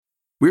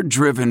We're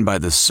driven by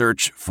the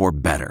search for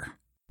better.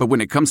 But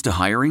when it comes to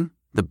hiring,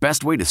 the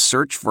best way to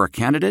search for a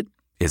candidate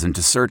isn't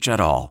to search at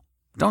all.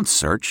 Don't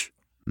search.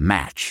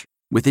 Match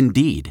with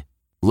Indeed.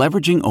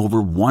 Leveraging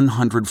over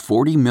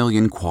 140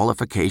 million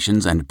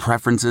qualifications and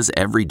preferences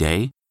every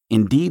day,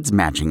 Indeed's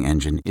matching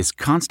engine is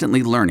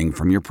constantly learning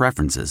from your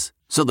preferences.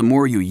 So the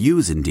more you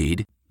use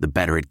Indeed, the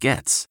better it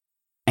gets.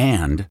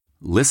 And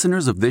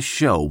listeners of this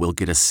show will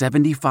get a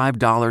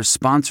 $75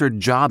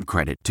 sponsored job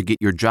credit to get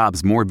your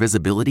jobs more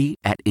visibility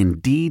at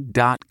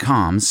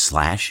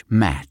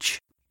Indeed.com/match.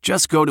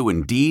 Just go to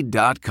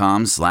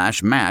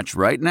Indeed.com/match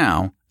right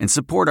now and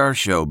support our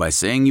show by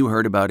saying you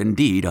heard about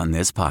Indeed on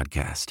this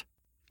podcast.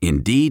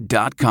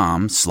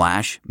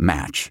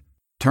 Indeed.com/match.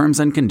 Terms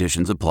and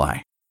conditions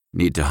apply.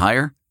 Need to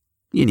hire?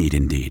 You need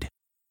Indeed.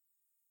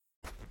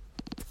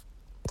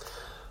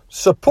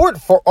 Support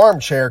for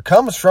Armchair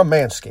comes from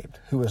Manscaped,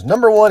 who is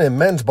number one in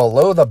men's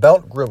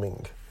below-the-belt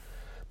grooming.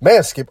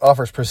 Manscaped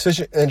offers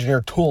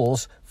precision-engineered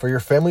tools for your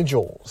family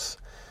jewels.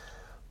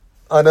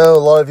 I know a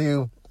lot of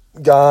you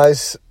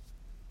guys,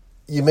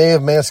 you may have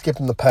Manscaped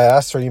in the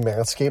past, or you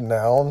Manscaped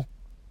now.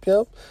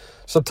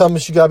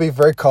 Sometimes you got to be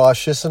very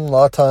cautious, and a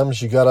lot of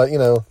times you got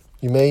to,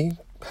 you may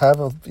have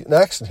an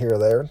accident here or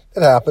there.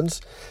 It happens.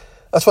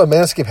 That's why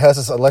Manscaped has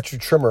this electric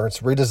trimmer.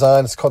 It's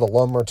redesigned. It's called the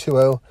Lawnmower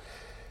 2.0.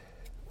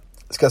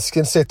 It's got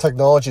skin-safe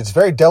technology. It's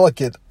very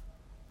delicate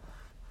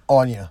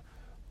on you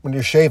when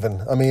you're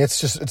shaving. I mean,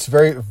 it's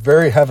very,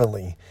 very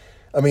heavenly.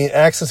 I mean,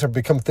 accidents have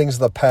become things of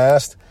the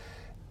past,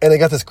 and they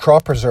got this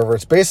crop preserver.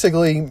 It's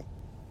basically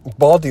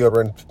ball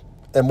deodorant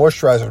and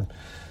moisturizer.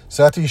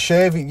 So after you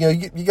shave,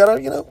 you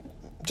gotta,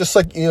 just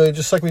like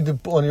we do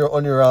on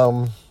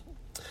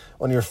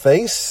your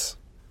face,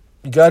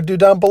 you gotta do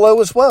down below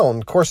as well.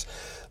 And of course,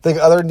 they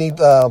got other neat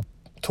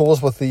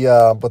tools with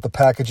the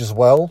package as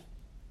well.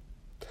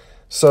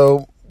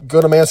 So go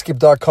to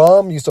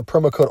manscaped.com, use the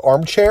promo code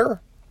ARMCHAIR,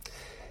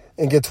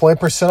 and get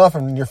 20% off,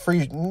 and your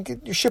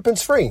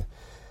shipping's free.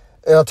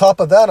 And on top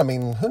of that, I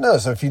mean, who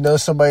knows? If you know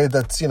somebody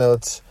that's,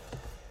 it's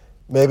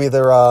maybe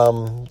they're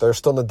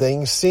still in the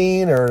dating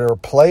scene, or they're a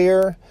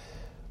player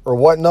or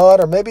whatnot,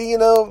 or maybe,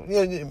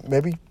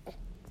 maybe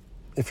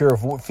if you're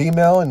a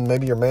female and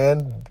maybe your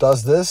man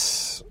does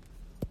this,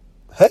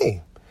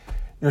 hey,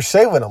 you're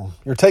saving them.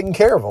 You're taking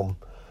care of them.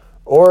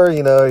 Or, maybe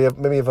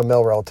you have a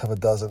male relative that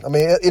doesn't. I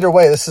mean, either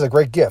way, this is a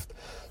great gift.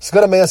 So go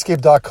to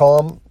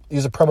manscaped.com,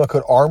 use the promo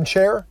code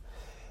ARMCHAIR,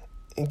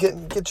 and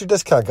get your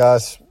discount,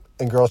 guys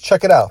and girls.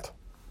 Check it out.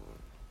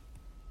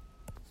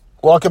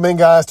 Welcome in,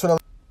 guys, to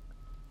another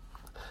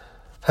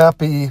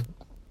happy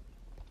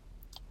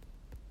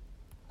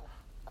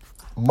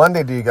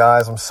Monday to you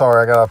guys. I'm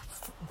sorry, I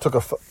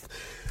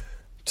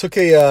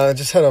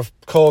just had a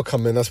call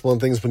come in. That's one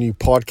of the things when you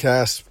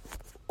podcast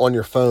on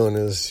your phone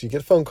is you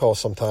get phone calls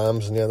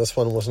sometimes, and this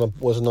one was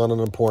not an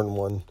important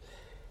one.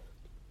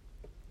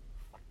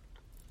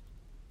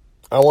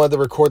 I wanted to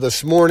record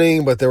this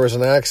morning, but there was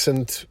an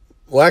accident.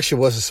 Well, actually,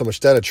 it wasn't so much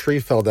that. A tree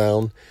fell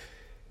down.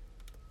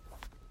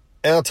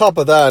 And on top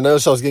of that, I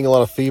noticed I was getting a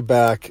lot of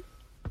feedback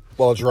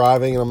while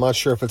driving, and I'm not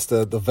sure if it's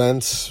the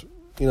vents,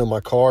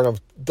 my car, and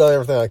I've done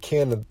everything I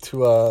can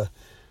to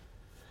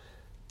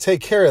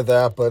take care of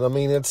that. But I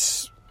mean, I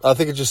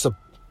think it's just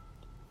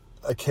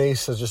a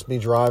case of just me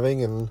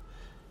driving, and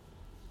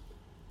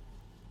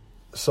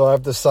so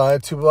I've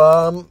decided to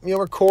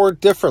record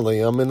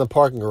differently. I'm in the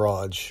parking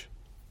garage,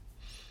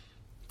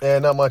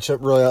 and not much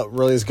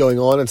really is going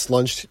on. It's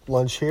lunch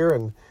here,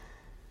 and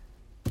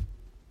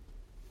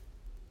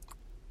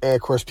of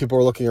course people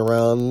are looking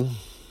around.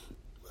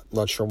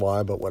 Not sure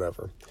why, but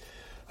whatever.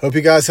 Hope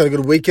you guys had a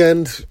good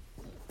weekend.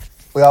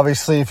 We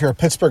obviously, if you're a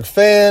Pittsburgh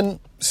fan,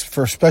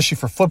 especially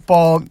for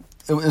football,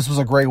 this was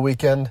a great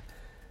weekend.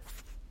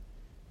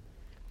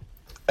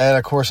 And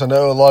of course, I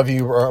know a lot of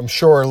you I'm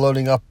sure are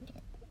loading up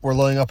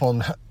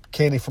on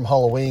candy from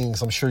Halloween.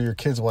 I'm sure your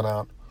kids went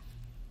out.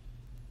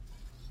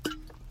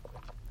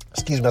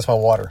 Excuse me, that's my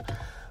water.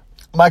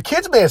 My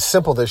kids made it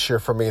simple this year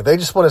for me. They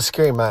just wanted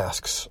scary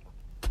masks.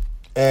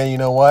 And you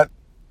know what?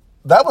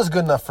 That was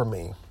good enough for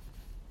me.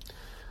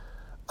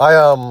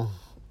 I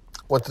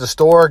went to the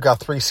store, got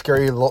 3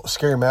 scary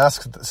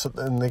masks,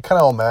 and they kind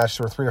of all matched.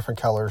 There were 3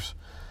 different colors.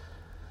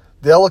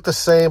 They all looked the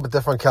same, but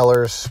different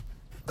colors.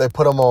 They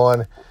put them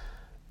on.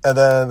 And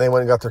then they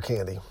went and got their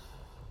candy.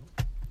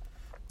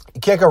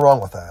 You can't go wrong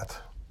with that.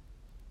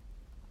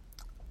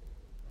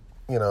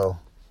 We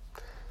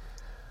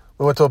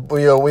went to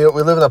we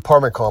live in an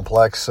apartment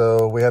complex,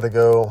 so we had to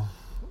go.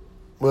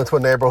 We went to a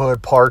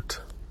neighborhood,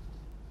 parked.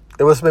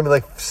 It was maybe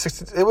like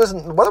 60.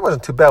 Weather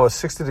wasn't too bad. It was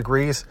 60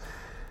 degrees,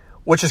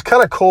 which is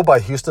kind of cold by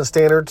Houston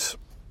standards.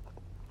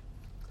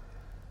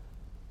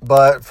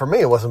 But for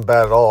me, it wasn't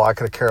bad at all. I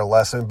could have cared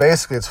less. I mean,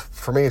 basically, it's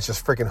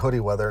just freaking hoodie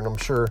weather, and I'm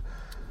sure.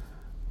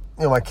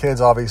 My kids,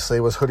 obviously,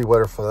 it was hoodie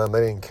weather for them.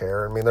 They didn't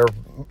care. I mean,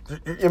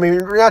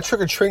 you're not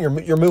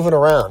trick-or-treating. You're moving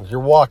around. You're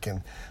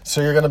walking.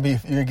 So you're going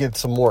to get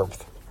some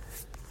warmth.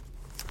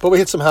 But we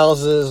hit some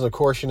houses, and of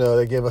course,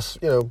 they gave us,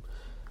 they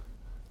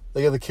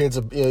gave the kids,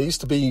 it used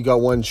to be you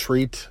got one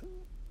treat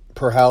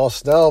per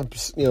house. Now,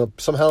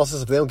 some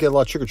houses, if they don't get a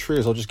lot of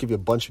trick-or-treaters, they'll just give you a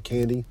bunch of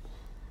candy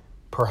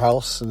per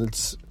house. And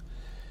it's,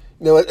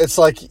 it's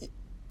like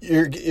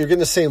you're getting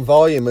the same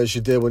volume as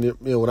you did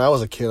when I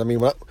was a kid. I mean,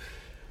 when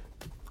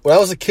I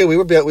was a kid, we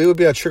would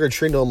be at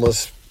trick-or-treating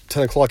almost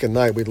 10 o'clock at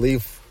night. We'd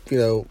leave,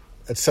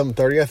 at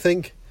 7:30, I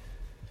think.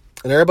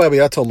 And everybody would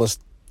be out till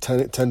almost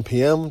 10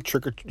 p.m.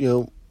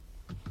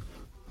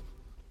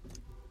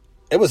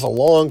 It was a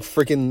long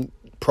freaking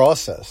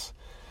process.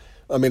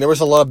 I mean, there was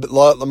a lot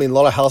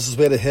of houses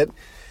we had to hit,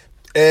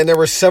 and there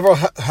were several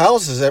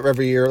houses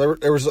every year.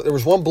 There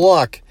was one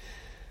block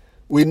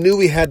we knew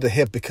we had to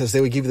hit because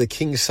they would give you the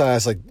king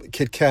size like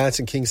Kit Kats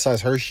and king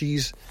size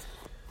Hershey's.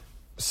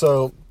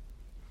 So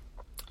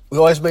we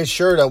always made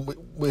sure that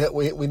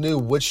we knew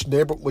which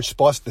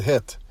spots to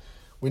hit.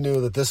 We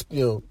knew that this,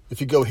 if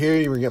you go here,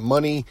 you're gonna get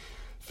money.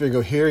 If you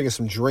go here, you get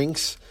some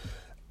drinks.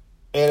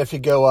 And if you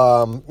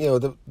go,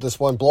 this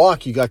one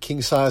block, you got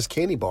king size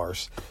candy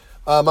bars.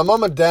 My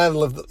mom and dad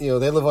they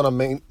live on a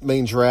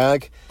main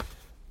drag,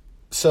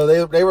 so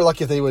they were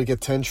lucky if they would get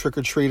 10 trick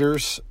or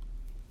treaters,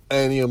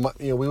 and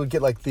we would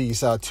get like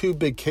these two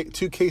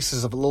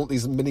cases of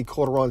these mini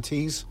quarter-on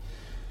teas.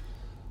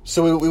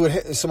 So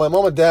so my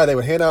mom and dad, they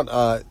would hand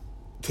out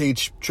to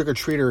each trick or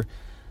treater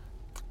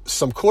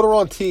some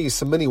quarter-on teas,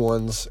 some mini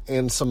ones,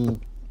 and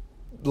some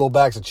little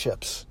bags of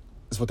chips.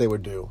 Is what they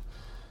would do.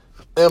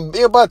 And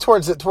but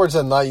towards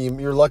the night,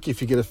 you're lucky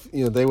if you get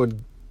they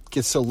would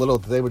get so little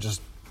that they would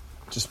just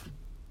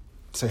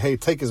say, "Hey,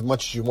 take as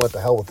much as you want.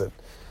 The hell with it."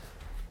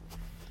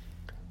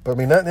 But I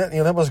mean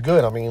that was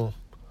good. I mean,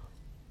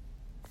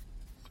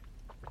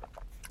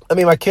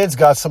 my kids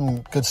got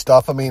some good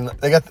stuff. I mean,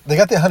 they got the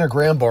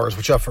 100-gram bars,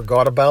 which I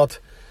forgot about.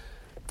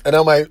 And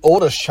now my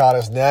oldest child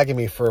is nagging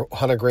me for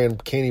 100-gram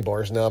candy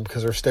bars now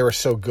because they were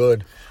so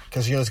good.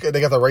 Because they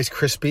got the Rice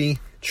Krispie,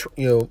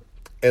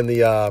 and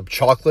the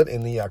chocolate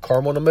and the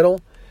caramel in the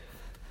middle.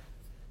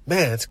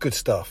 Man, it's good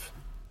stuff.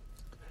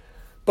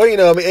 But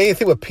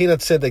anything with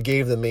peanuts in they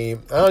gave to me,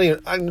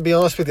 to be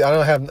honest with you,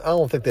 I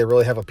don't think they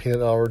really have a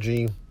peanut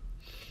allergy.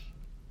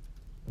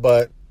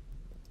 But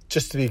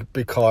just to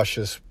be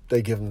cautious,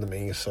 they give them to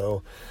me.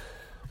 So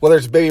whether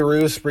it's Baby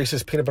Ruth's,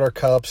 Reese's Peanut Butter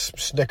Cups,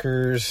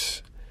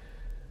 Snickers,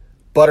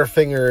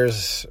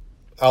 Butterfingers,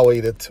 I'll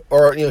eat it.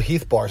 Or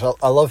Heath bars.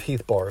 I love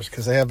Heath bars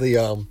because they have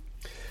the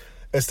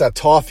it's that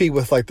toffee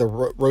with like the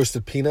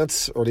roasted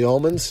peanuts or the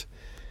almonds.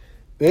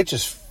 It's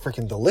just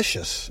freaking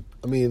delicious.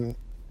 I mean,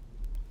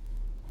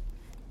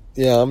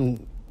 yeah,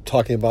 I'm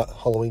talking about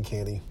Halloween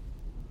candy.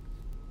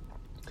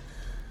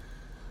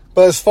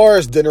 But as far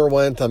as dinner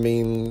went, I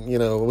mean,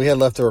 we had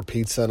leftover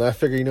pizza, and I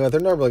figured, they're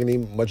not really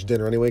going to eat much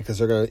dinner anyway because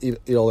they're going to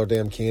eat all their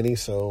damn candy.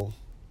 So,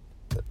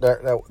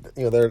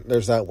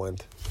 there's that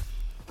went.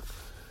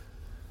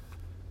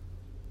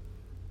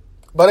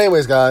 But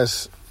anyways,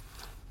 guys,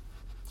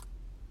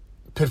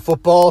 Pitt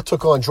football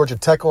took on Georgia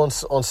Tech on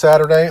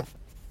Saturday,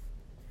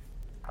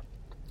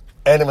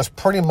 and it was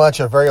pretty much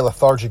a very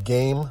lethargic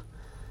game.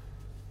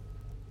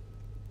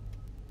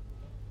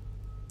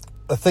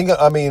 The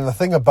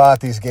thing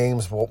about these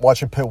games,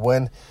 watching Pitt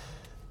win,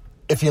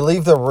 if you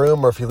leave the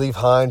room or if you leave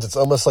Hines, it's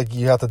almost like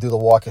you have to do the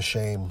walk of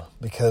shame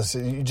because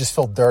you just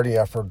feel dirty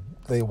after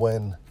they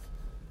win.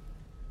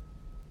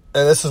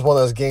 And this is one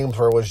of those games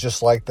where it was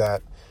just like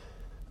that.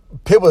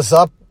 Pitt was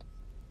up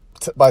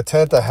by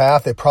 10 at the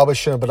half. They probably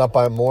should have been up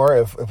by more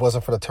if it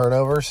wasn't for the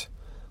turnovers.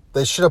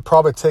 They should have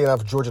probably taken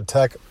out Georgia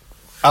Tech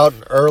out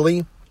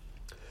early,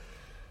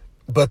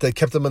 but they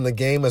kept them in the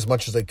game as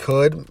much as they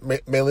could,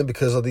 mainly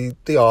because of the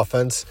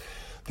offense.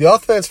 The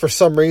offense, for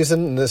some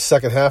reason, in this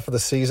second half of the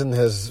season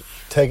has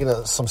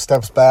taken some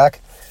steps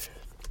back.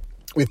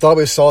 We thought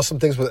we saw some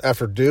things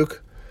after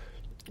Duke,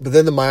 but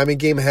then the Miami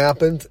game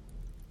happened,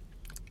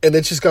 and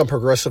it's just gotten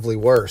progressively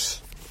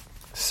worse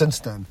since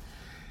then.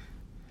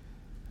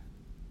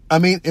 I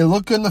mean, it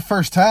looked good in the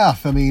first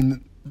half. I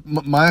mean,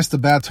 minus the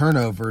bad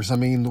turnovers. I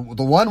mean,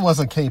 the one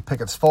wasn't Kenny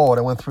Pickett's fault.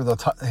 It went through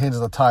the hands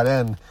of the tight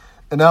end.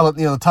 And now that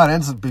the tight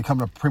end's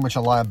becoming pretty much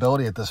a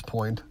liability at this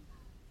point.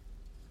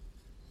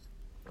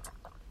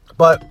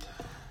 But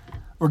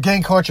we're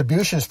getting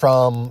contributions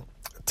from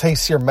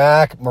Taysir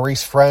Mack,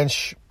 Maurice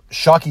French,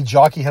 Shockey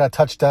Jockey had a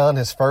touchdown,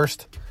 his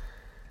first.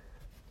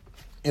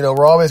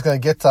 We're always going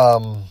to get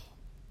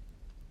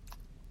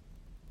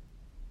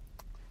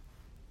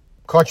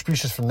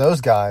contributions from those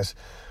guys.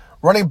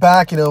 Running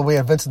back, we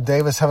have Vincent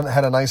Davis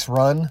had a nice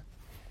run.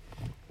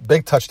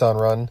 Big touchdown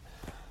run.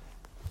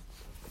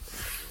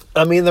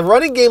 I mean, the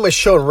running game has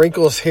shown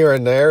wrinkles here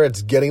and there.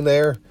 It's getting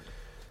there.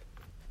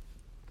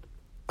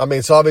 I mean,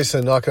 it's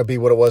obviously not going to be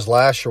what it was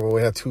last year when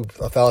we had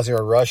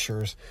 1,000-yard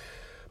rushers.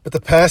 But the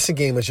passing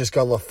game has just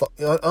gone,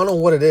 I don't know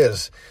what it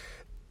is.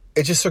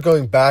 It's just sort of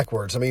going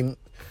backwards. I mean,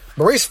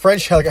 Maurice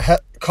French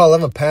caught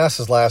 11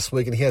 passes last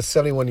week, and he had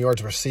 71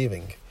 yards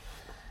receiving.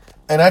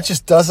 And that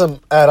just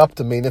doesn't add up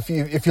to me. And if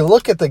you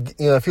look at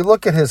if you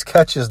look at his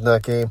catches in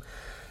that game,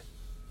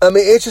 I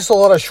mean, it's just a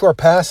lot of short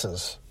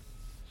passes.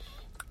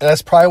 And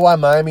that's probably why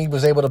Miami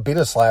was able to beat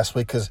us last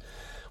week, because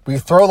we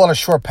throw a lot of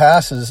short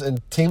passes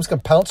and teams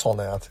can pounce on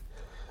that.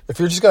 If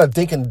you're just going to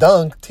dink and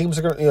dunk, teams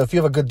are going to, if you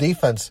have a good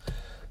defense,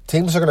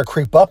 teams are going to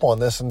creep up on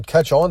this and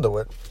catch on to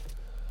it.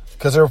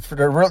 Because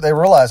they're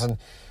realizing,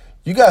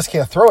 you guys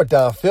can't throw it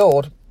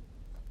downfield.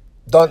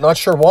 Not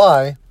sure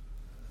why.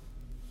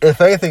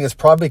 If anything, it's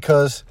probably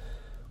because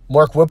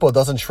Mark Whipple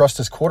doesn't trust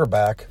his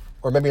quarterback.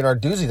 Or maybe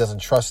Narduzzi doesn't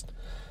trust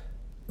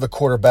the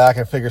quarterback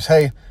and figures,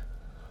 hey,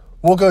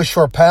 we'll go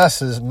short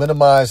passes, we'll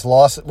minimize the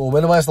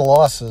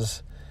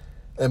losses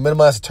and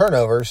minimize the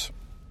turnovers,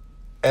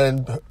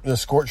 and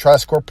try to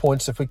score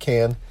points if we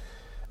can,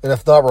 and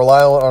if not,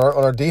 rely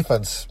on our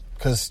defense,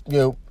 because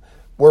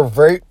we're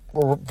very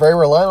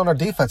reliant on our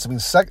defense. I mean,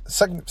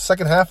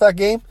 second half of that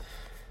game,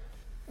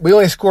 we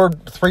only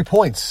scored 3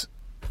 points,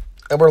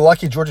 and we're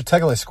lucky Georgia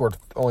Tech only scored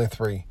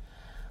 3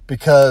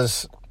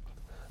 because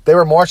they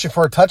were marching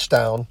for a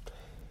touchdown,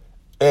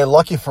 and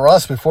lucky for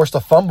us, we forced a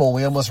fumble.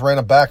 We almost ran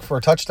it back for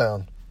a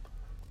touchdown,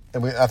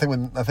 and I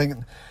think,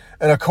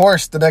 and of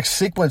course, the next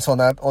sequence on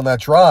that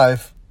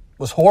drive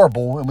was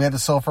horrible, and we had to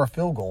settle for a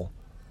field goal.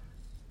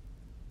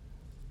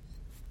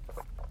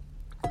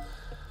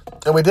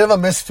 And we did have a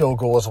missed field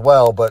goal as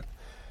well, but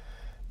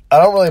I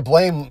don't really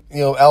blame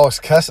Alex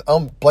I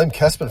don't blame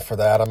Kessman for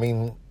that. I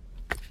mean,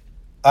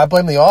 I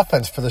blame the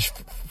offense for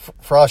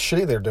how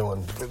shitty they're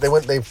doing. They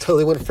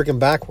totally went freaking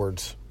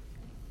backwards.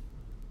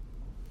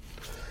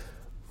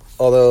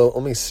 Although,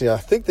 let me see. I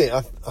think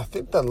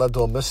that led to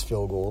a missed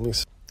field goal. Let me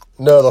see.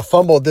 No, the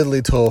fumble did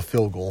lead to a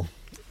field goal.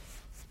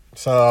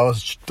 So I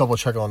was double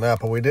checking on that,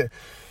 but we did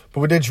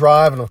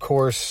drive, and of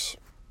course,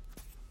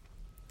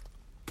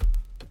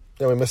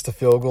 we missed the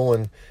field goal,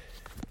 and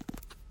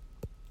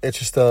it's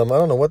just I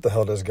don't know what the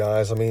hell it is,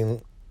 guys. I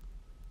mean,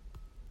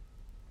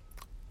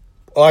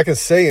 all I can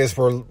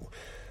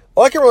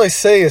really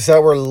say is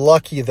that we're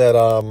lucky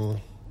that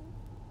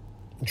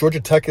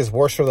Georgia Tech is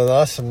worse than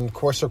us, and of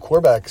course their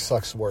quarterback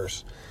sucks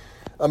worse.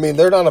 I mean,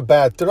 they're not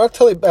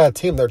totally a bad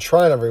team. They're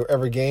trying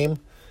every game.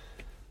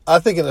 I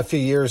think in a few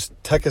years,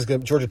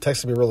 Georgia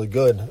Tech's gonna be really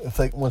good if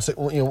once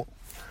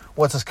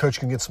this coach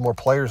can get some more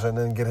players in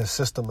and get his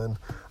system in.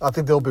 I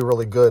think they'll be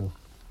really good.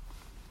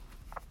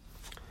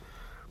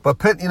 But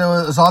Pitt,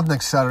 is off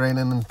next Saturday,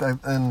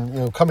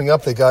 and coming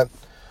up they got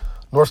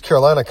North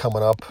Carolina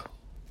coming up.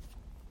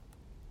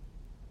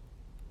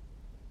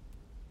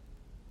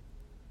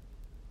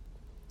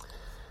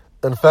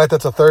 In fact,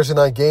 that's a Thursday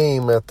night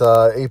game at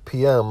 8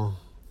 p.m.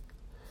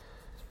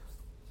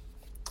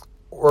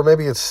 Or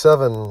maybe it's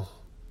 7.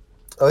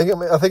 I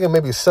think it may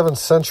be 7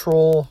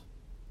 Central.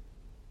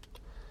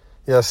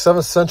 Yeah,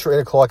 7 Central, 8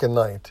 o'clock at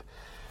night.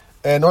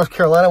 And North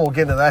Carolina, we'll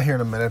get into that here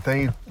in a minute.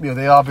 They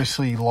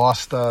obviously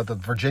lost to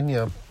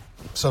Virginia.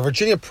 So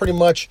Virginia pretty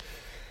much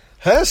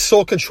has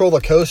sole control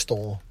of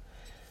Coastal.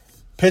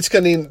 Pitt's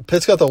got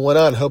the win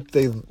out and hope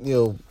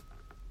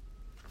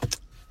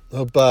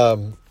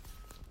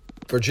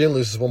Virginia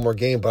loses one more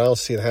game, but I don't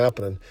see it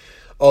happening.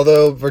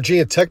 Although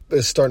Virginia Tech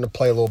is starting to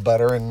play a little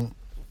better, and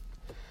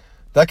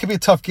that could be a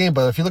tough game.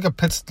 But if you look at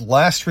Pitt's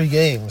last 3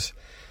 games,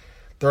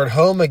 they're at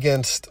home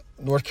against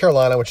North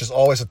Carolina, which is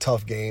always a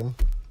tough game.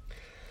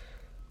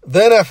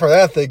 Then after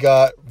that, they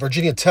got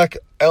Virginia Tech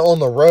out on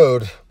the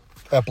road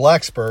at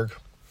Blacksburg.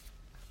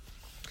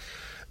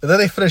 And then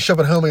they finish up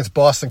at home against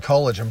Boston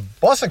College. And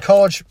Boston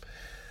College,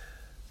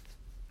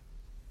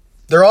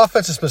 their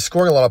offense has been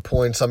scoring a lot of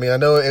points. I mean, I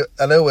know it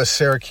was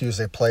Syracuse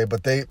they played,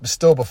 but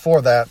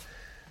before that,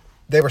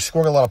 they were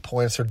scoring a lot of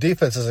points. Their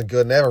defense isn't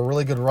good, and they have a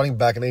really good running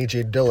back in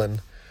A.J.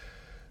 Dillon.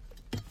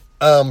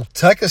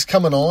 Tech is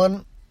coming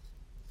on,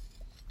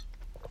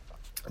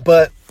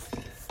 but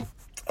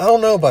I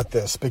don't know about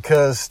this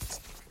because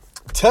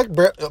Tech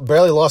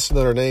barely lost to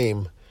Notre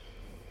Dame.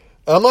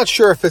 I'm not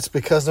sure if it's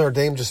because Notre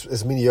Dame just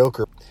is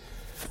mediocre.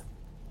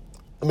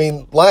 I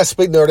mean, last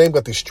week Notre Dame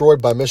got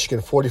destroyed by Michigan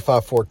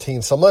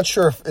 45-14, so I'm not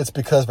sure if it's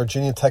because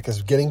Virginia Tech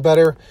is getting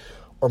better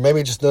or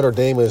maybe just Notre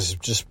Dame is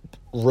just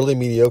really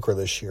mediocre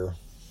this year.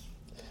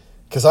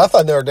 Because I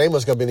thought Notre Dame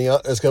was going to be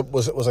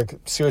was a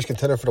serious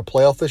contender for the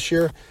playoff this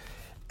year,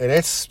 and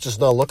it's just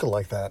not looking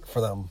like that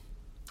for them.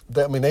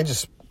 They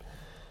just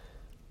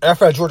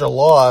after that Georgia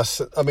loss,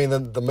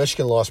 the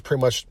Michigan loss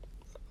pretty much,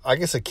 I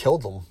guess it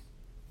killed them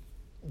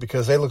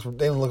because they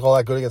didn't look all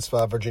that good against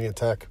Virginia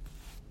Tech.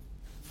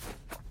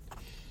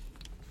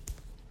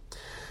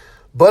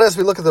 But as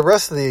we look at the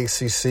rest of the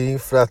ACC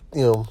for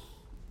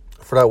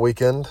that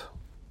weekend,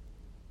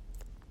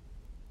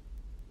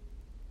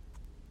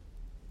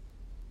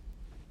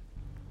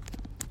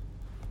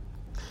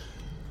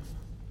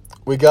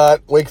 we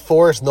got Wake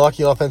Forest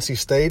knocking off NC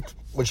State,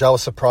 which I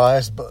was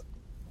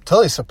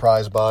totally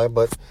surprised by.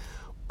 But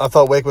I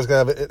thought Wake was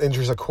going to have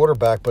injuries at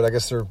quarterback, but I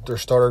guess their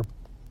starter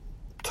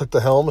took the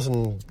helms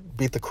and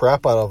beat the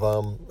crap out of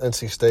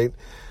NC State.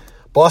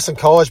 Boston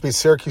College beat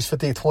Syracuse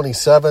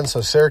 58-27,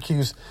 so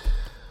Syracuse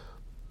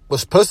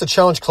was supposed to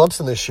challenge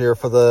Clemson this year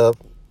for the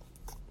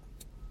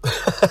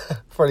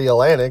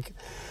Atlantic.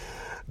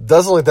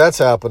 Doesn't look like that's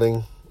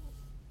happening.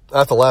 I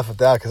have to laugh at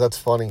that because that's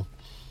funny.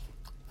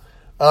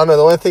 I don't know.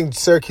 The only thing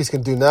Syracuse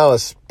can do now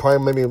is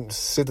probably maybe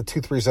see if the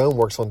 2-3 zone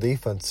works on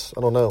defense.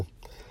 I don't know.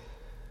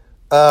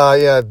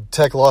 Yeah,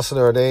 Tech lost to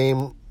Notre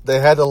Dame. They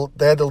had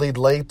to lead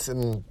late,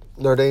 and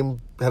Notre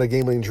Dame had a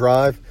game-winning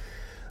drive.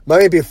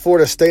 Miami beat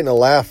Florida State in a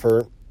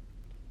laugher.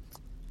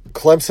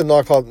 Clemson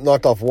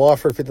knocked off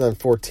Wofford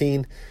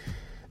 59-14.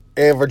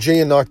 And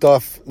Virginia knocked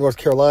off North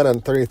Carolina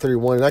on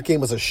 30-31. And that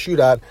game was a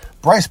shootout.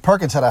 Bryce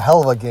Perkins had a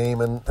hell of a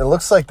game, and it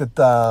looks like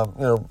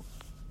that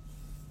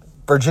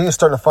Virginia's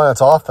starting to find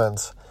its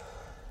offense.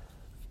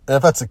 And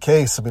if that's the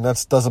case, I mean,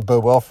 that doesn't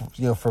bode well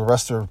for the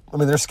rest of. I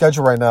mean, their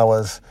schedule right now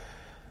is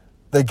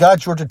they got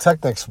Georgia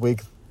Tech next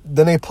week,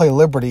 then they play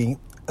Liberty,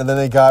 and then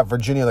they got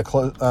Virginia.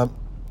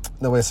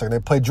 No, wait a second. They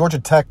play Georgia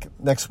Tech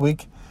next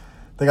week.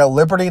 They got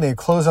Liberty, and they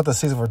close out the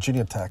season with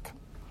Virginia Tech.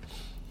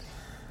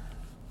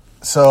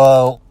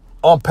 So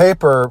on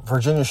paper,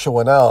 Virginia should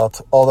win out,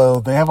 although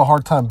they have a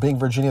hard time beating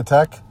Virginia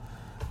Tech.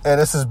 And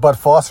this is Bud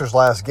Foster's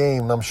last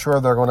game, and I'm sure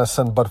they're going to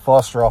send Bud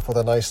Foster off with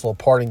a nice little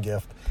parting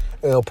gift.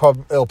 It'll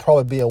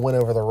probably be a win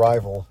over the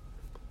rival.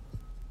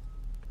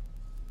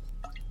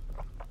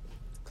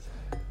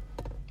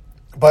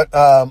 But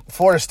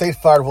Florida State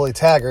fired Willie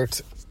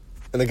Taggart,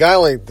 and the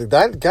guy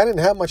didn't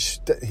have much.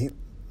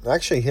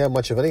 He had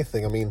much of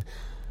anything. I mean,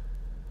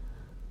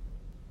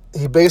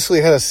 he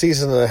basically had a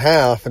season and a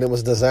half, and it was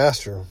a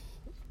disaster.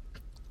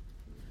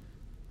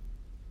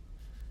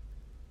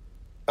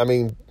 I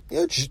mean,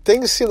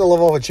 things seem to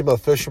level off with Jimbo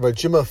Fisher, but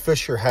Jimbo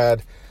Fisher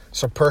had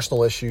some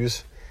personal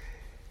issues.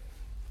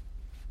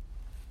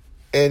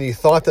 And you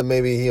thought that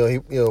maybe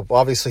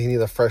obviously he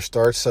needed a fresh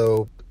start,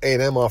 so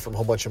A&M offered him a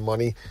whole bunch of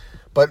money.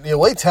 But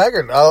Willie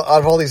Taggart, out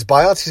of all these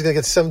buyouts, he's going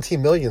to get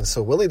 $17 million.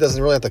 So Willie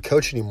doesn't really have to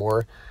coach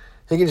anymore.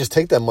 He can just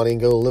take that money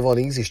and go live on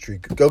Easy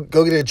Street. Go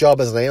get a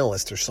job as an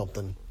analyst or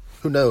something.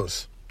 Who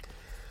knows?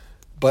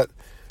 But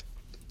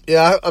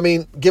yeah, I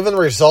mean, given the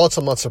results,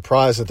 I'm not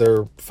surprised that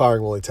they're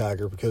firing Willie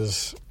Taggart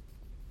because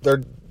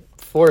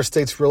Florida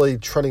State's really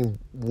trending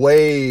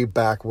way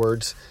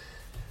backwards.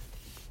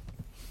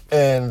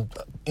 And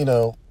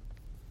their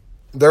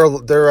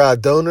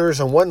donors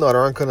and whatnot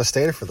aren't going to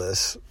stand for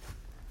this.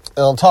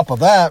 And on top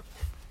of that,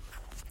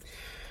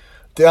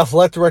 the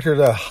athletic director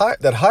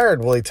that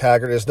hired Willie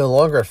Taggart is no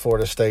longer at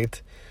Florida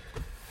State.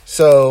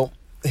 So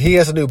he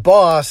has a new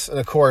boss, and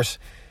of course,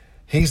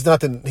 he's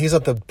probably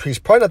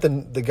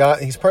not the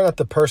guy. He's probably not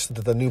the person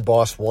that the new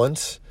boss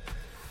wants.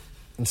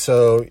 And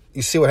so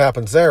you see what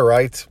happens there,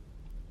 right?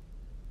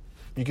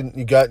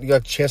 You got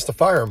a chance to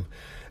fire him.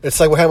 It's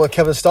like what happened with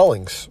Kevin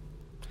Stallings.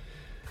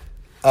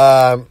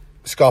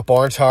 Scott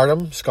Barnes hired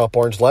him. Scott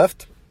Barnes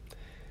left.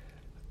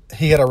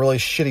 He had a really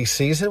shitty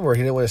season where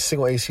he didn't win a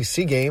single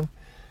ACC game.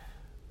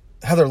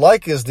 Heather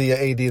Lyke is the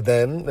AD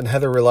then, and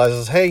Heather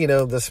realizes, hey,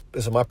 this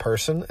isn't my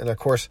person. And of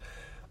course,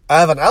 I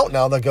have an out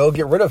now to go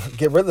get rid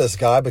of this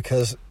guy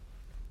because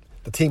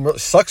the team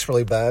sucks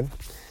really bad.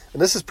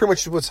 And this is pretty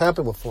much what's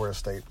happened with Florida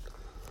State.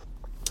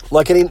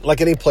 Like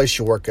any place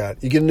you work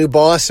at, you get a new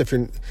boss. If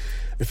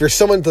you're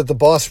someone that the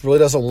boss really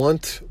doesn't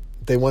want,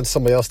 they want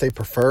somebody else they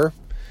prefer.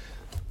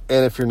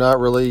 And if you're not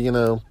really,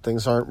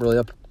 things aren't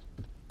really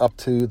up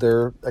to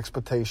their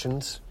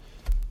expectations,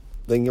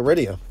 they can get rid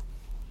of you.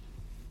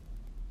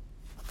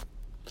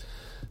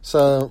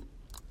 So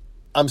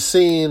I'm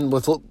seeing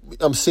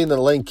that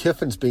Lane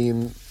Kiffin's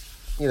being,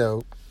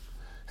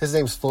 his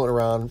name's floating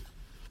around,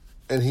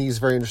 and he's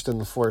very interested in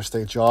the Florida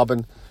State job.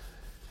 And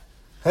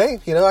hey,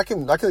 I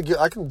can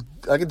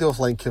deal with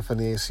Lane Kiffin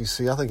in the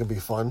ACC. I think it'd be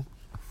fun.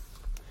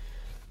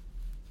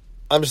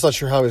 I'm just not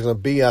sure how he's going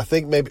to be. I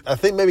think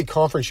maybe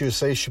Conference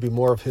USA should be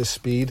more of his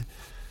speed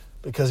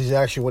because he's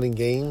actually winning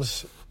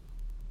games.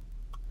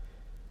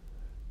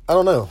 I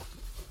don't know.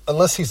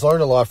 Unless he's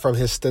learned a lot from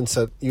his stints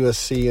at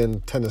USC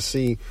and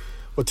Tennessee.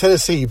 With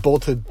Tennessee, he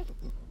bolted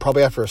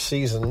probably after a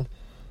season.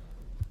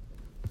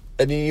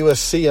 And in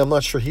USC, I'm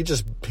not sure. He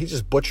just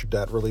butchered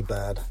that really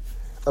bad.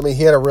 I mean,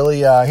 he had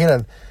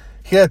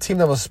a team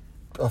that was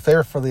a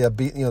favorite for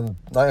the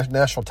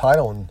national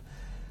title, and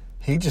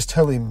he just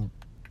totally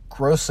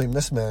grossly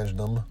mismanaged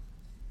them.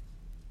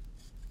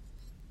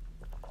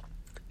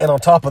 And on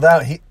top of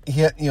that, he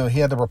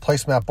had to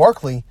replace Matt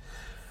Barkley.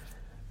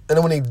 And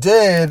then when he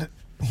did,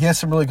 he had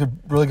some really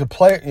good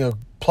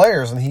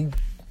players, and he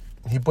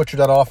butchered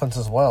that offense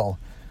as well.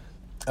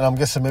 And I'm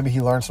guessing maybe he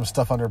learned some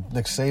stuff under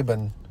Nick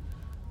Saban.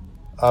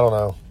 I don't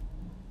know.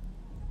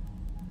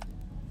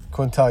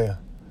 Couldn't tell you.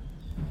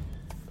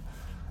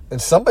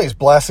 And somebody's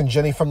blasting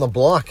Jenny from the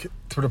Block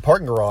through the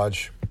parking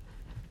garage.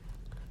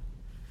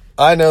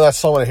 I know that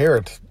song when I hear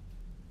it.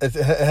 It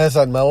has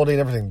that melody and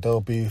everything.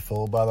 Don't be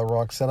fooled by the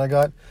rocks that I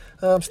got.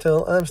 I'm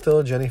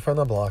still Jenny from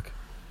the Block.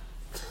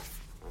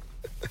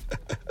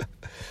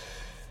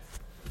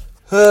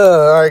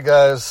 All right,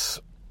 guys.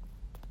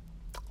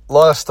 A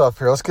lot of stuff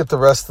here. Let's get the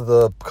rest of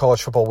the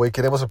college football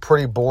weekend. It was a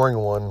pretty boring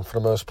one for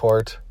the most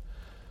part.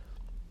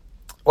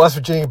 West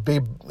Virginia they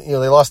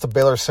lost to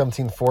Baylor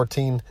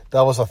 17-14.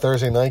 That was a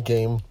Thursday night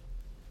game.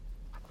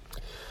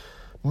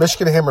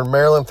 Michigan hammered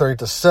Maryland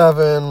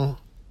 30-7.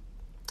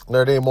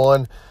 Notre Dame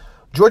won.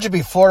 Georgia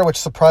beat Florida, which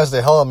surprised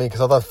the hell out of me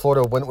because I thought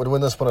Florida would win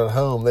this one at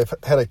home. They've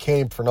had a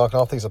cane for knocking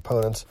off these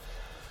opponents.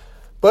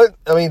 But,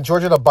 I mean,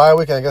 Georgia had a bye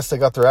week, and I guess they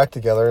got their act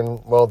together,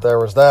 and, well, there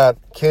was that.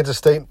 Kansas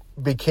State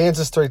beat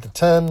Kansas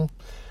 30-10.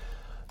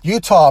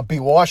 Utah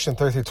beat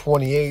Washington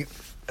 30-28.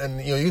 And,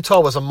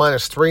 Utah was a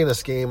 -3 in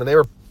this game, and they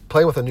were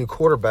playing with a new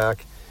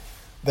quarterback.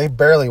 They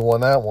barely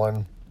won that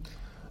one.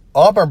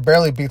 Auburn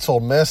barely beats Ole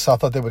Miss. I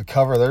thought they would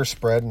cover their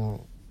spread, and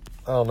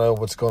I don't know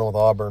what's going on with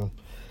Auburn.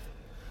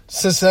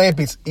 Cincinnati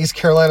beats East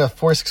Carolina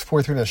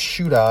 46-43 in a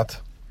shootout.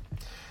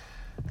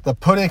 The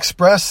Pony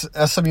Express,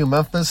 SMU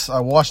Memphis. I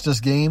watched this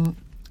game.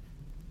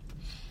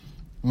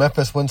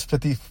 Memphis wins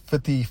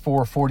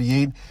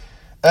 54-48.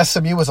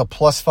 SMU was a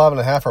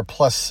 +5.5 or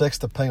 +6,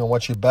 depending on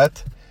what you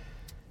bet.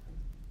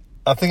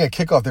 I think at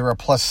kickoff they were a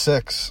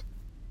 +6.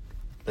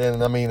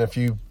 And, I mean, if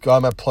you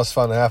got them at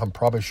 +5.5, I'm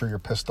probably sure you're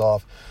pissed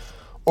off.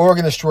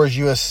 Oregon destroys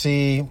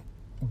USC.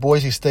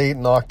 Boise State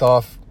knocked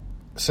off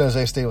San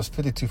Jose State. Was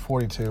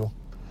 52-42.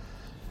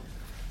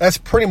 That's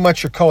pretty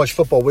much your college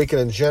football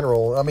weekend in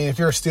general. I mean, if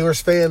you're a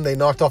Steelers fan, they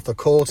knocked off the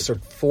Colts. They're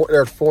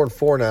at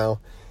 4-4 now.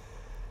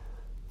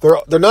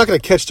 They're not going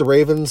to catch the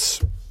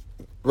Ravens.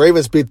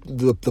 Ravens beat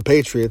the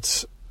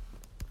Patriots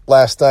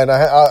last night.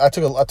 I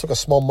took a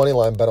small money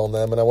line bet on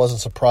them, and I wasn't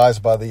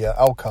surprised by the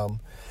outcome.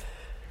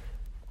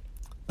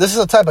 This is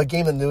the type of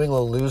game that New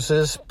England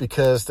loses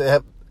because they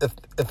have,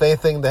 if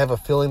anything, they have a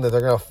feeling that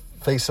they're going to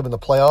face them in the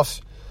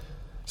playoffs.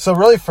 So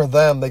really, for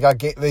them, they got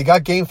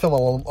game film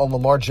on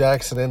Lamar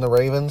Jackson and the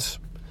Ravens,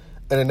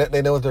 and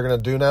they know what they're going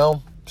to do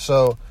now.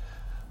 So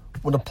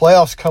when the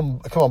playoffs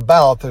come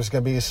about, there's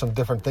going to be some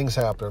different things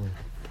happening.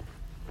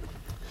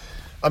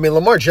 I mean,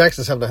 Lamar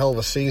Jackson's having a hell of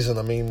a season.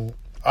 I mean,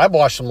 I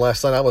watched him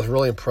last night. I was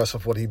really impressed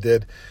with what he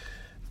did.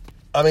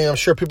 I mean, I'm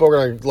sure people are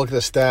going to look at the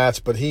stats,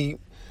 but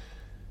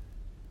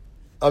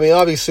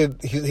obviously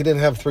he didn't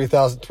have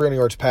 300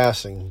 yards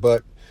passing,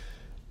 but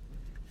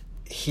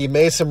he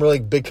made some really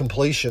big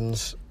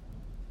completions.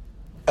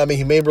 I mean,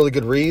 he made really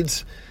good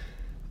reads.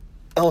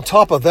 And on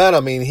top of that, I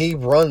mean, he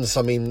runs.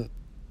 I mean,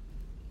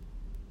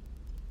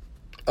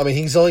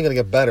 he's only going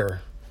to get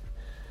better.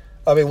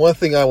 I mean, one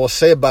thing I will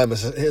say about him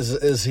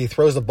is he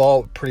throws the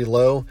ball pretty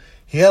low.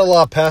 He had a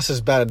lot of passes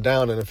batted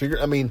down, and if you're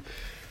going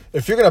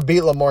to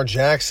beat Lamar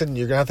Jackson,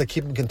 you're going to have to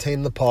keep him contained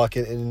in the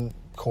pocket and,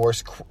 of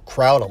course,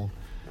 crowd him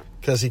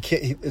because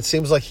it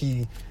seems like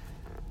he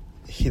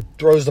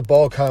throws the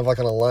ball kind of like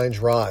on a line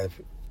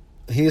drive.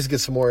 He needs to get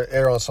some more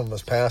air on some of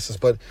his passes,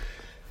 but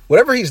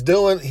whatever he's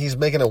doing, he's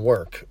making it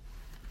work.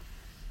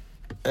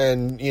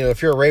 And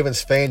if you're a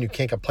Ravens fan, you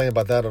can't complain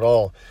about that at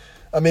all.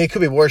 I mean, it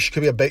could be worse.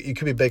 You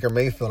could be Baker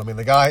Mayfield. I mean,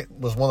 the guy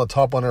was one of the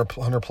top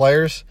 100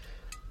 players.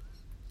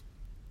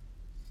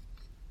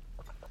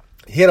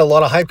 He had a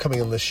lot of hype coming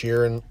in this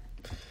year, and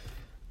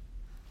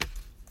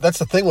that's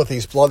the thing with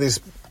a lot of these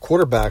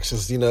quarterbacks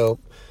is,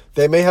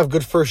 they may have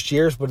good first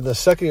years, but in the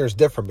second year is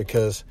different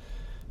because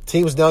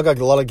teams now got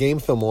a lot of game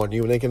film on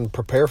you, and they can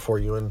prepare for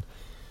you. And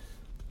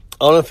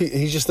I don't know if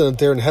he's just in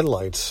there in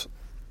headlights.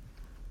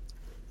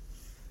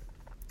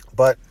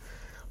 But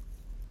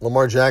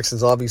Lamar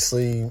Jackson's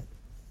obviously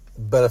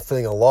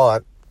benefiting a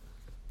lot.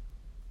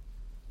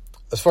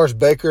 As far as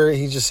Baker,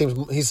 he just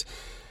seems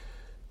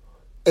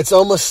it's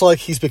almost like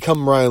he's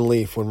become Ryan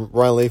Leaf.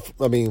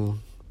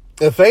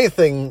 If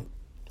anything,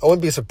 I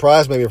wouldn't be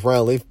surprised maybe if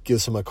Ryan Leaf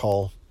gives him a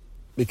call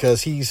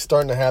because he's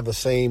starting to have the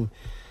same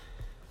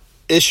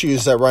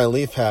issues that Ryan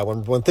Leaf had.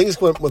 When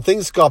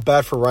things got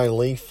bad for Ryan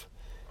Leaf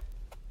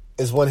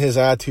is when his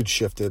attitude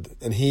shifted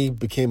and he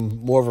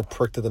became more of a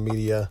prick to the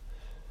media.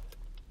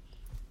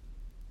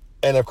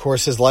 And, of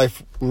course, his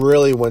life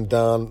really went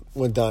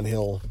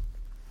downhill.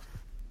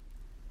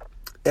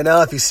 And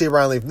now if you see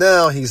Ryan Leaf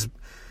now, he's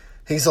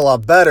a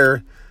lot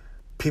better.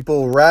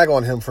 People rag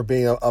on him for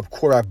being a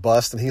quarterback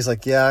bust, and he's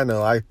like, yeah, I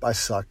know, I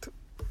sucked.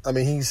 I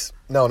mean, he's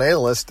now an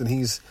analyst, and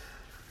he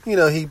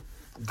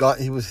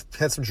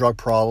had some drug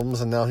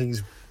problems, and now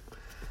he's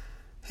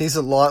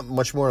a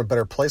much more in a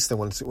better place than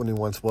when he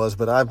once was.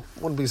 But I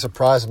wouldn't be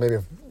surprised maybe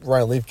if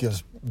Ryan Leaf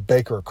gives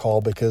Baker a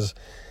call because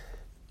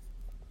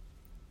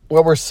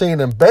what we're seeing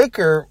in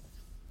Baker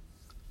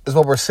is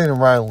what we're seeing in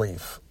Ryan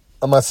Leaf.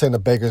 I'm not saying that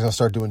Baker's going to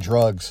start doing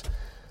drugs,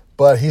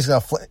 but he's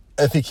going to,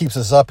 if he keeps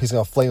this up, he's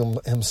going to flame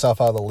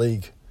himself out of the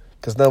league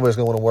because nobody's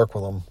going to want to work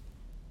with him.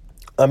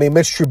 I mean,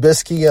 Mitch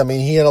Trubisky, he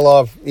had a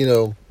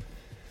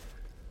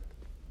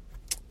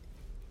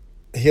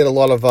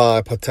lot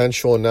of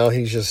potential, and now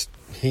he's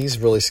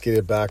really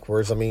skated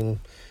backwards. I mean,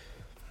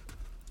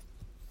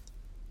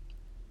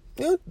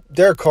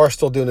 Derek Carr's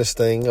still doing his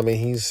thing. I mean,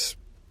 he's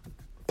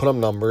put up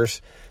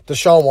numbers.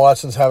 Deshaun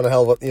Watson's having a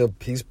hell of a,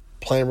 he's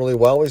playing really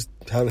well. He's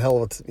having a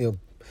hell of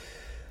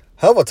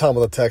a time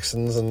with the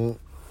Texans. And,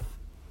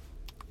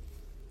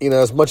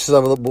 as much as I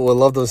would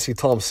love to see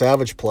Tom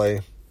Savage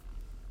play,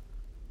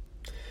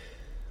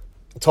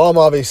 Tom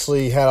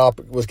obviously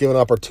was given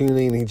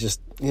opportunity, and he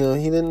just, he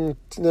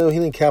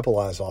didn't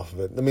capitalize off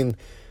of it. I mean,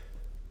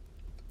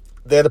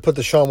 they had to put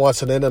Deshaun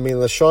Watson in. I mean,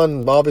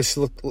 Deshaun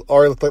obviously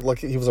already looked like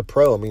he was a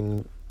pro. I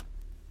mean,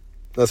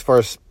 as far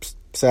as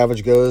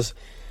Savage goes,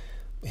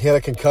 he had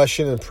a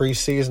concussion in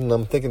preseason.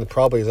 I'm thinking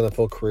probably his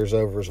NFL career's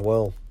over as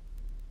well.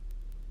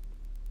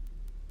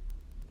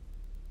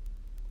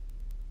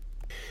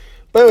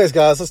 But anyways,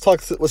 guys, let's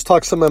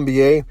talk some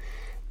NBA.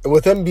 And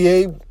with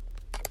NBA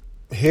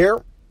here,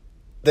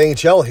 the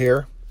NHL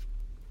here,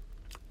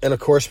 and of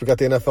course we got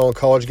the NFL and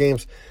college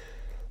games.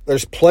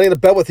 There's plenty to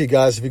bet with you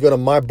guys if you go to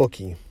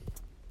MyBookie.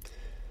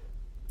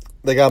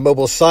 They got a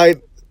mobile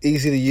site,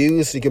 easy to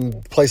use. You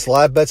can place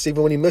live bets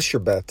even when you miss your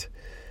bet.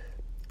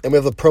 And we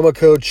have the promo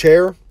code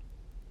CHAIR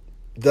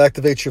that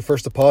activates your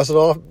first deposit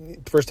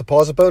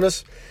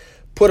bonus.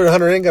 Put it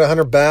 100 in, get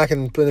 100 back,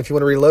 and if you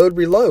want to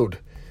reload.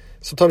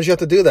 Sometimes you have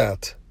to do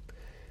that.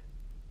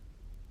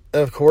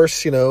 And of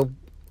course,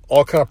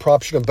 all kind of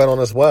props you can bet on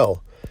as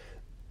well.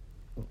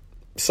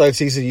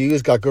 Site's easy to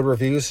use, got good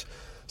reviews.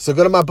 So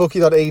go to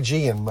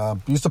mybookie.ag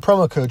and use the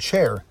promo code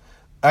CHAIR.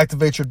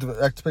 Activate your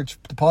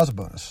deposit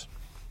bonus.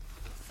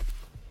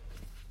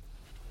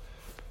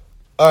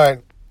 All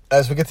right,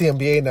 as we get to the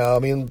NBA now,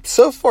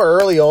 so far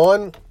early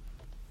on,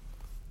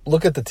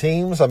 look at the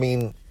teams.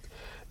 In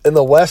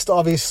the West,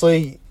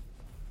 obviously,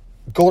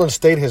 Golden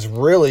State has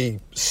really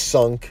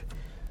sunk.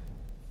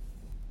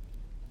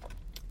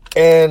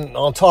 And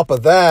on top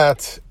of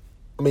that,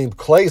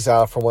 Klay's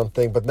out for one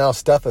thing, but now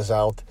Steph is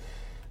out.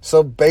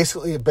 So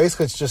basically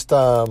it's just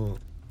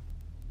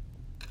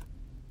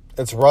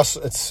it's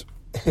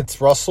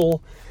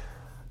Russell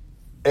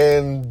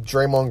and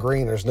Draymond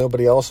Green. There's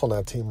nobody else on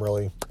that team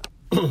really.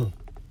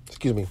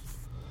 Excuse me.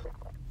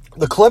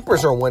 The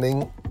Clippers are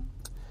winning,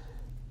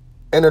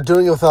 and they're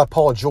doing it without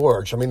Paul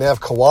George. They have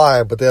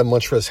Kawhi, but they have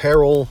Montrezl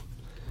Harrell,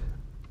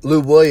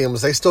 Lou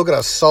Williams. They still got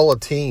a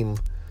solid team.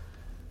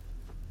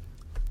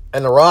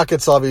 And the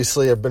Rockets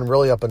obviously have been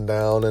really up and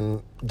down,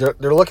 and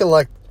they're looking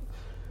like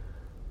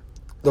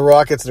the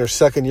Rockets in their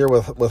second year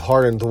with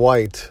Harden and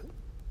Dwight.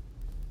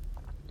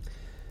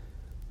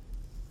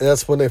 And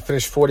that's when they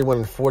finished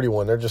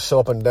 41-41. They're just so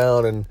up and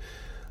down, and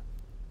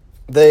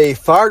they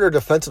fired their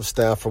defensive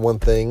staff for one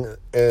thing,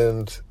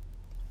 and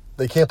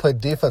they can't play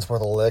defense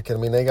worth a lick.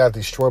 They got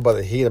destroyed by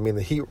the Heat.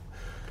 The Heat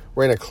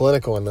ran a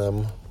clinic on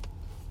them.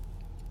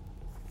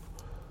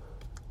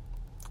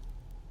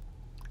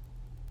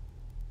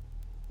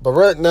 But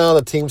right now,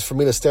 the teams for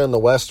me to stand in the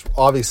West,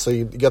 obviously,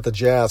 you got the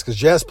Jazz, because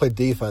Jazz play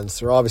defense.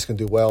 They're obviously going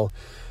to do well.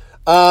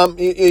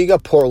 You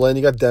got Portland,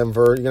 you got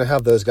Denver. You're going to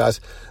have those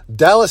guys.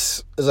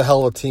 Dallas is a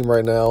hell of a team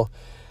right now.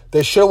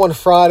 They should have won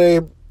Friday,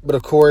 but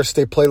of course,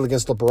 they played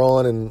against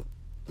LeBron, and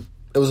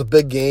it was a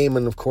big game.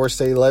 And of course,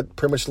 they let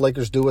pretty much the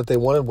Lakers do what they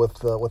wanted with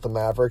the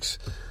Mavericks.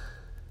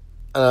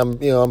 I'm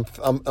feeling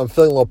a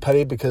little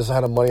petty because I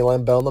had a money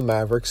line bet on the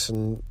Mavericks,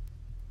 and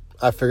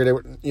I figured they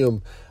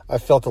would, I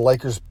felt the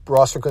Lakers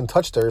roster couldn't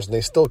touch theirs, and they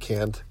still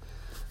can't.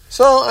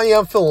 So,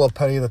 I'm feeling a little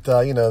petty that, the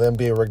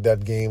NBA rigged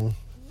that game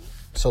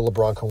so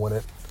LeBron can win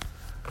it.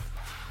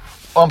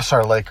 Oh, I'm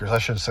sorry, Lakers. I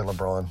shouldn't say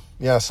LeBron.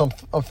 Yeah, so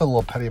I'm feeling a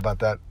little petty about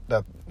that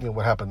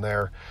what happened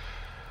there.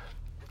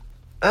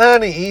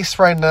 And the East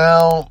right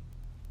now,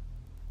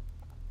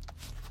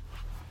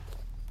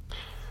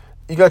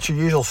 you got your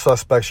usual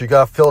suspects. You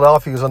got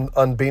Philadelphia, who's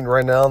unbeaten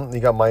right now.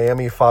 You got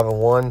Miami,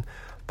 5-1.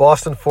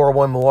 Boston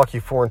 4-1, Milwaukee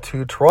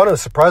 4-2. Toronto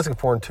is surprising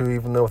 4-2,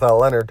 even though without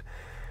Leonard.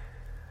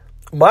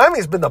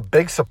 Miami's been the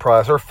big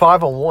surprise. They're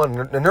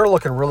 5-1, and they're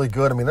looking really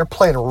good. They're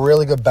playing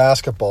really good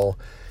basketball.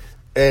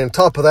 And on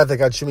top of that, they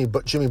got Jimmy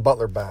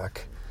Butler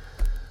back.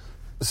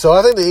 So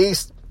I think the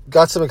East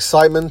got some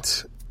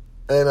excitement,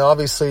 and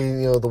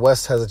obviously, the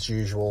West has its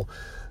usual.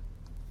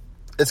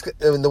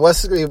 The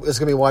West is going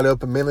to be wide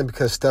open, mainly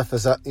because Steph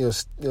is out.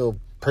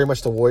 Pretty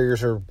much the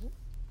Warriors are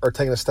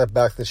taking a step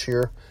back this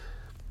year.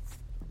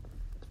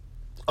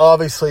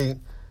 Obviously,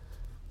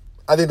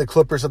 I think the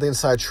Clippers are the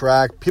inside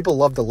track. People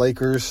love the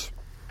Lakers,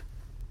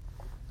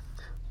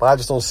 but I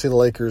just don't see the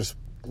Lakers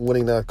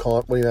winning that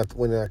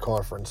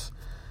conference.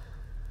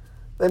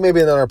 They may be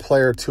another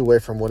player or two away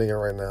from winning it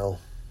right now.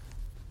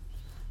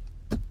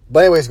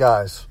 But anyways,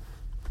 guys,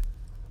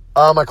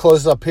 I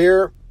close up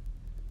here.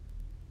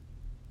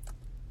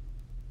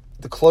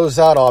 To close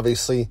out,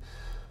 obviously,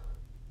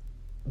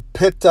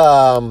 Pitt's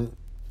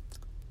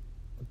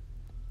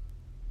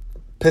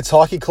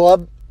Hockey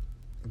Club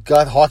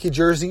got hockey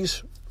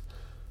jerseys,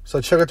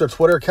 so check out their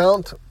Twitter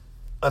account.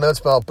 I know it's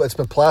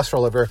been plastered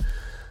all over.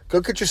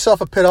 Go get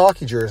yourself a Pitt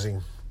hockey jersey.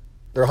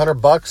 They're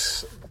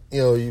 $100.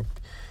 You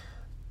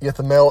have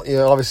to mail.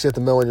 Obviously you have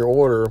to mail in your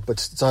order, but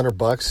it's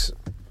 $100.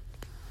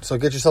 So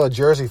get yourself a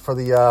jersey for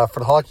the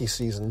hockey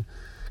season,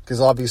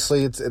 because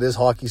obviously it is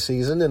hockey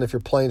season, and if you're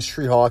playing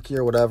street hockey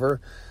or whatever,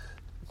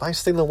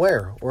 nice thing to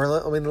wear. Or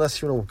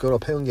unless you want to go to a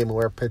Penguin game and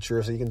wear a Pitt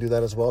jersey, you can do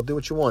that as well. Do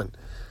what you want.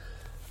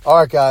 All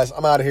right, guys,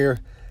 I'm out of here.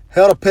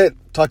 Hail to Pitt.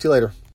 Talk to you later.